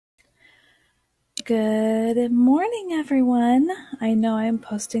Good morning, everyone. I know I'm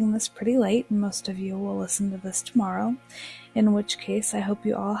posting this pretty late, and most of you will listen to this tomorrow, in which case I hope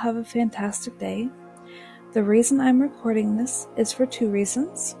you all have a fantastic day. The reason I'm recording this is for two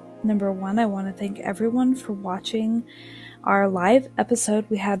reasons. Number one, I want to thank everyone for watching our live episode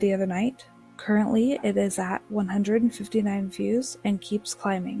we had the other night. Currently, it is at 159 views and keeps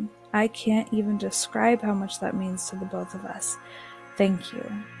climbing. I can't even describe how much that means to the both of us. Thank you.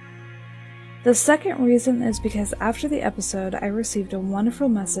 The second reason is because after the episode, I received a wonderful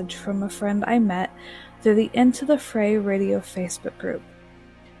message from a friend I met through the Into the Fray radio Facebook group.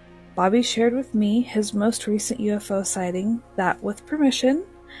 Bobby shared with me his most recent UFO sighting that, with permission,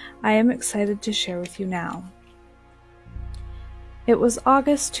 I am excited to share with you now. It was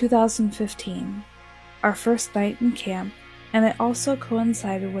August 2015, our first night in camp, and it also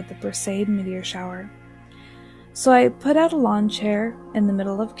coincided with the Perseid meteor shower. So I put out a lawn chair in the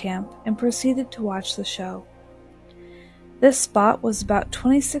middle of camp and proceeded to watch the show. This spot was about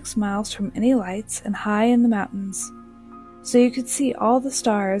 26 miles from any lights and high in the mountains, so you could see all the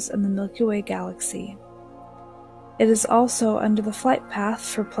stars in the Milky Way galaxy. It is also under the flight path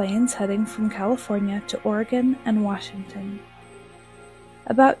for planes heading from California to Oregon and Washington.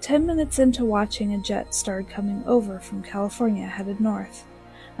 About 10 minutes into watching, a jet started coming over from California headed north.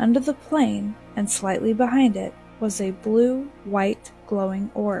 Under the plane, and slightly behind it, was a blue-white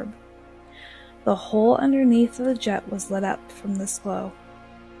glowing orb. The hole underneath of the jet was lit up from this glow.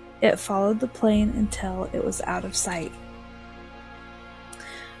 It followed the plane until it was out of sight.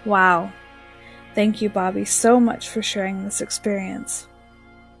 Wow. Thank you, Bobby, so much for sharing this experience.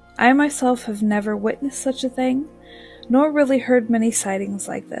 I myself have never witnessed such a thing, nor really heard many sightings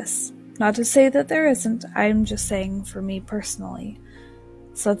like this. Not to say that there isn't, I'm just saying for me personally.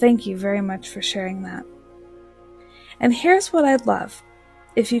 So thank you very much for sharing that. And here's what I'd love.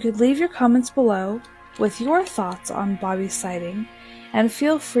 If you could leave your comments below with your thoughts on Bobby's sighting, and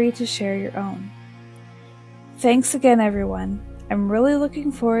feel free to share your own. Thanks again, everyone. I'm really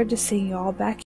looking forward to seeing you all back